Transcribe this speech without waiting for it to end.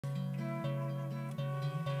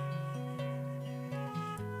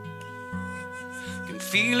can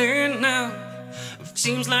feel it now.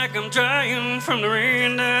 Seems like I'm drying from the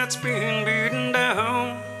rain that's been beating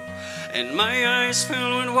down. And my eyes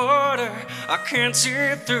fill with water, I can't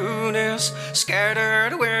see through this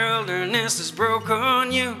scattered wilderness that's broke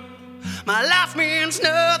on you. My life means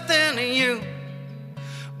nothing to you,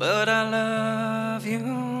 but I love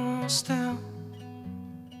you still.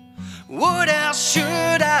 What else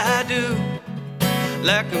should I do?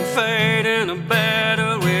 Like I'm fighting a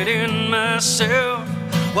battle within myself.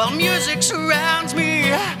 While music surrounds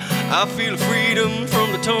me, I feel freedom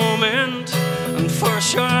from the torment. And for a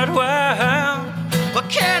short while, but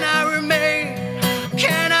can I remain?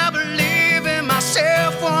 Can I believe in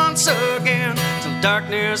myself once again? Till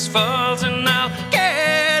darkness falls and I'll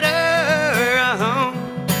get around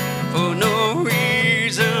for no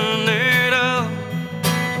reason at all.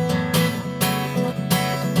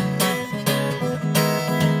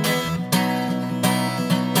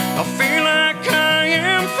 I feel like I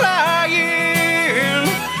am flying,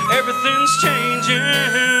 everything's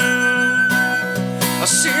changing.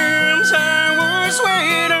 Seems I was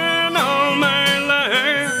waiting all my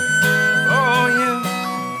life for you.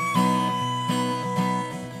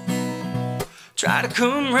 Try to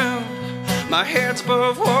come round, my head's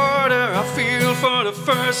above water. I feel for the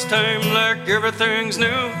first time like everything's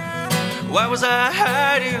new. Why was I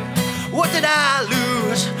hiding? What did I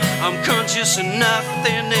lose? I'm conscious of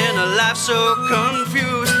nothing in a life so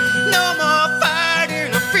confused. No more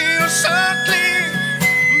fighting, I feel so clean.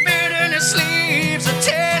 Bitterness leaves a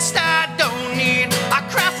taste I don't need. I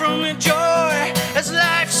cry from the joy as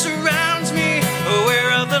life surrounds me.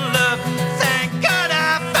 Aware of the love, thank God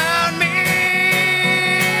I found me.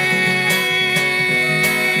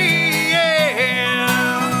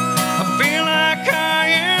 Yeah, I feel like I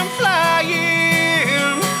am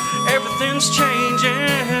flying, everything's changing.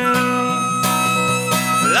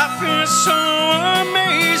 Life is so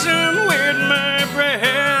amazing with my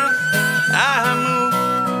breath I move.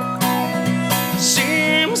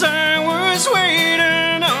 Seems I was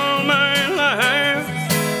waiting all my life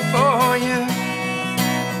for you.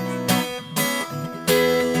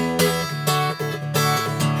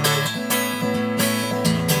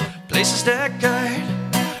 Places that guide,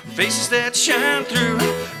 faces that shine through,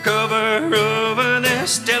 cover over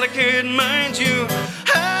this delicate mind you.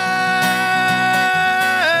 I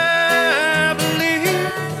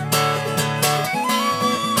believe,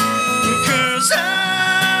 'cause I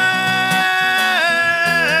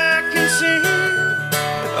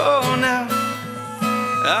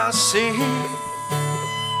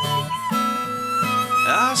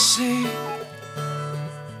see.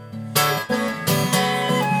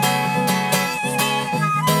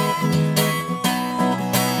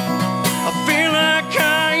 I feel like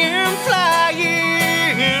I am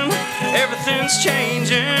flying, everything's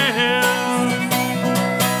changing.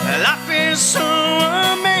 Life is so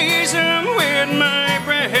amazing with my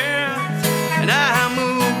breath, and I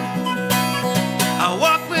move. I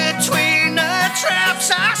walk between the traps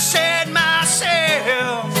I set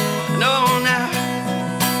myself. No, now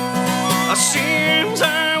seems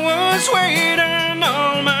I was waiting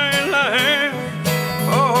all my life